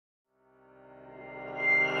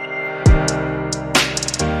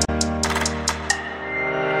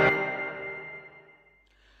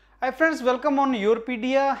Hi friends, welcome on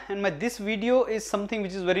YourPedia, and this video is something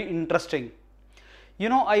which is very interesting. You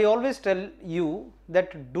know, I always tell you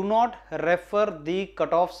that do not refer the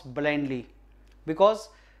cutoffs blindly because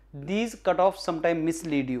these cutoffs sometimes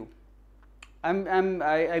mislead you.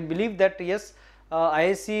 I believe that yes,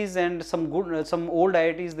 IIScs and some old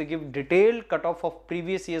IITs, they give detailed cutoff of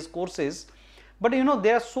previous year's courses, but you know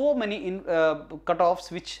there are so many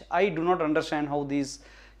cutoffs which I do not understand how these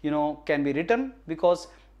can be written, because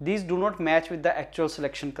these do not match with the actual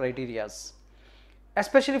selection criterias,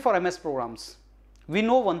 especially for MS programs. We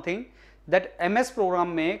know one thing, that MS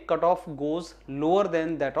program may cutoff goes lower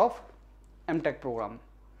than that of m.tech program,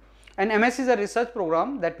 and MS is a research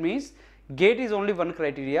program. That means GATE is only one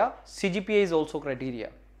criteria, CGPA is also criteria.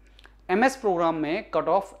 MS programme में cut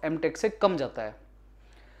off m.tech से कम जाता है.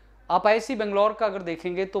 आप IISc Bangalore का अगर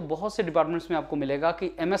देखेंगे तो बहुत से डिपार्टमेंट्स में आपको मिलेगा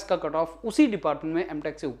कि MS का कट ऑफ उसी डिपार्टमेंट में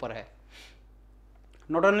m.tech से ऊपर है.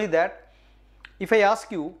 Not only that, if I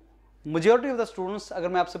ask you, majority of the students, अगर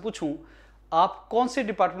मैं आपसे पूछूं आप कौन से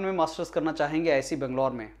डिपार्टमेंट में मास्टर्स करना चाहेंगे IISc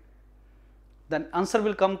बेंगलोर में, then answer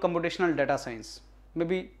will come computational data science,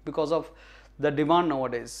 maybe because of the demand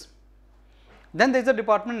nowadays. Then there is a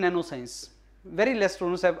department nanoscience. Very less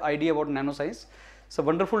students have idea about nanoscience. It's a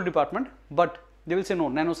wonderful department, but they will say no,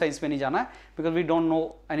 nanoscience में नहीं जाना है because we don't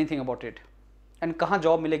know anything about it. And कहाँ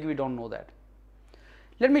job मिलेगी, we don't know that.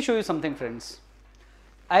 Let me show you something, friends.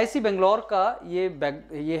 IISc Bangalore का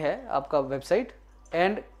ये है आपका website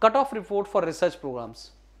and cutoff report for research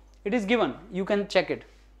programs. It is given. You can check it.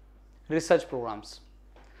 Research programs.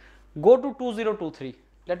 Go to 2023.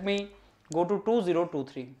 Let me go to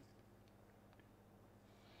 2023.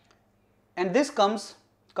 And this comes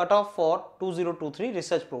cutoff for 2023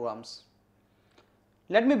 research programs.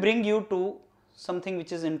 Let me bring you to something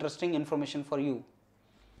which is interesting information for you.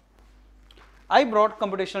 I brought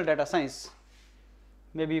computational data science.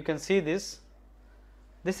 Maybe you can see this.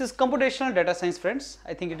 This is computational data science, friends.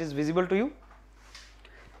 I think it is visible to you.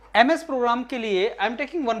 MS program के लिए I am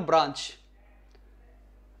taking one branch.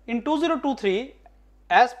 In 2023,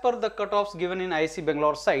 as per the cutoffs given in IISc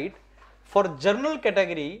Bangalore site, for journal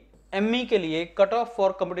category ME के लिए cutoff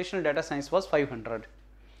for computational data science was 500.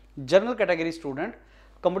 Journal category student,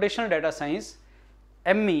 computational data science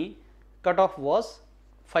ME cutoff was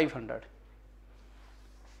 500.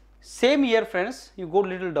 Same year, friends, you go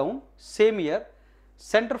little down, same year,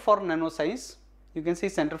 Center for Nanoscience, you can see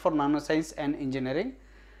Center for Nanoscience and Engineering.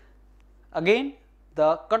 Again,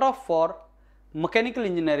 the cutoff for mechanical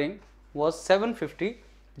engineering was 750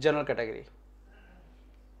 general category.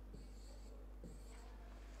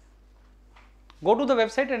 Go to the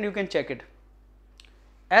website and you can check it.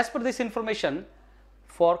 As per this information,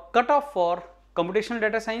 for cutoff for computational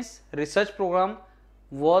data science research program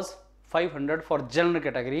was 500 for general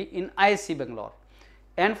category in IISc Bangalore,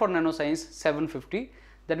 and for nanoscience 750.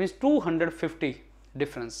 That means 250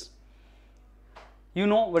 difference. You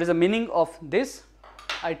know what is the meaning of this?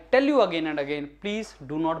 I tell you again and again, please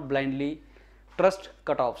do not blindly trust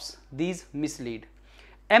cutoffs. These mislead.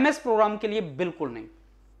 MS program के लिए बिल्कुल नहीं.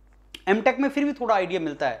 m.tech में फिर भी थोड़ा idea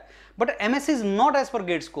मिलता है, but MS is not as per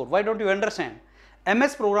gate score. Why don't you understand?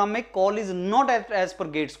 MS programme में call is not as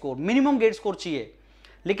per gate score. Minimum gate score चाहिए,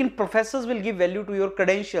 लेकिन professors will give value to your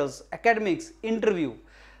credentials, academics, interview.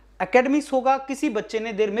 Academics होगा किसी बच्चे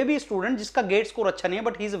ने, there may be a student जिसका gate score अच्छा नहीं है,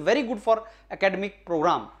 but he is very good for academic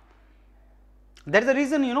program. That is the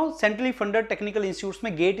reason centrally funded technical institutes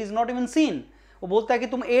में gate is not even seen. वो बोलता है कि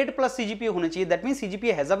तुम 8+ CGPA होने चाहिए. That means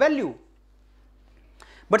CGPA has a value.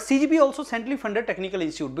 But CGPA also centrally funded technical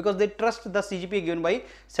institute because they trust the CGPA given by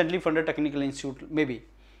centrally funded technical institute maybe.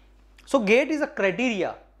 So GATE is a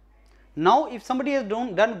criteria. Now if somebody has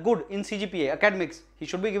done good in CGPA academics, he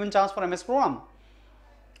should be given chance for MS program.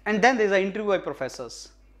 And then there is an interview by professors.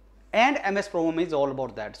 And MS program is all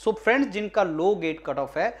about that. So friends, जिनका low GATE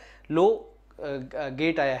cutoff है, low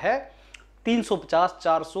GATE आया है 350,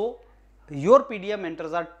 400, YourPedia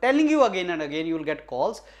mentors are telling you again and again you will get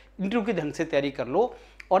calls. Interview की ढंग से तैयारी कर लो,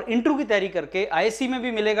 और इंटरव्यू की तैयारी करके IISc में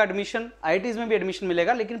भी मिलेगा एडमिशन, IITs में भी एडमिशन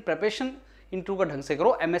मिलेगा, लेकिन प्रिपरेशन इंटरव्यू का ढंग से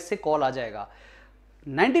करो, MS से कॉल आ जाएगा.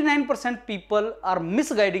 99% people are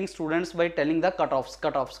misguiding students by telling the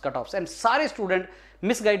cutoffs and सारे स्टूडेंट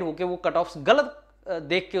मिसगाइड होकर वो कटऑफ्स गलत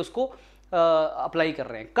देख के उसको अप्लाई कर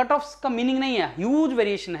रहे हैं. कटऑफ्स का मीनिंग नहीं है, ह्यूज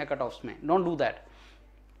वेरिएशन है कटऑफ्स में. Don't do that.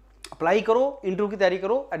 अप्लाई करो, इंटरव्यू की तैयारी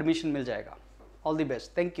करो, एडमिशन मिल जाएगा. All the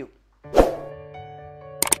best. Thank you.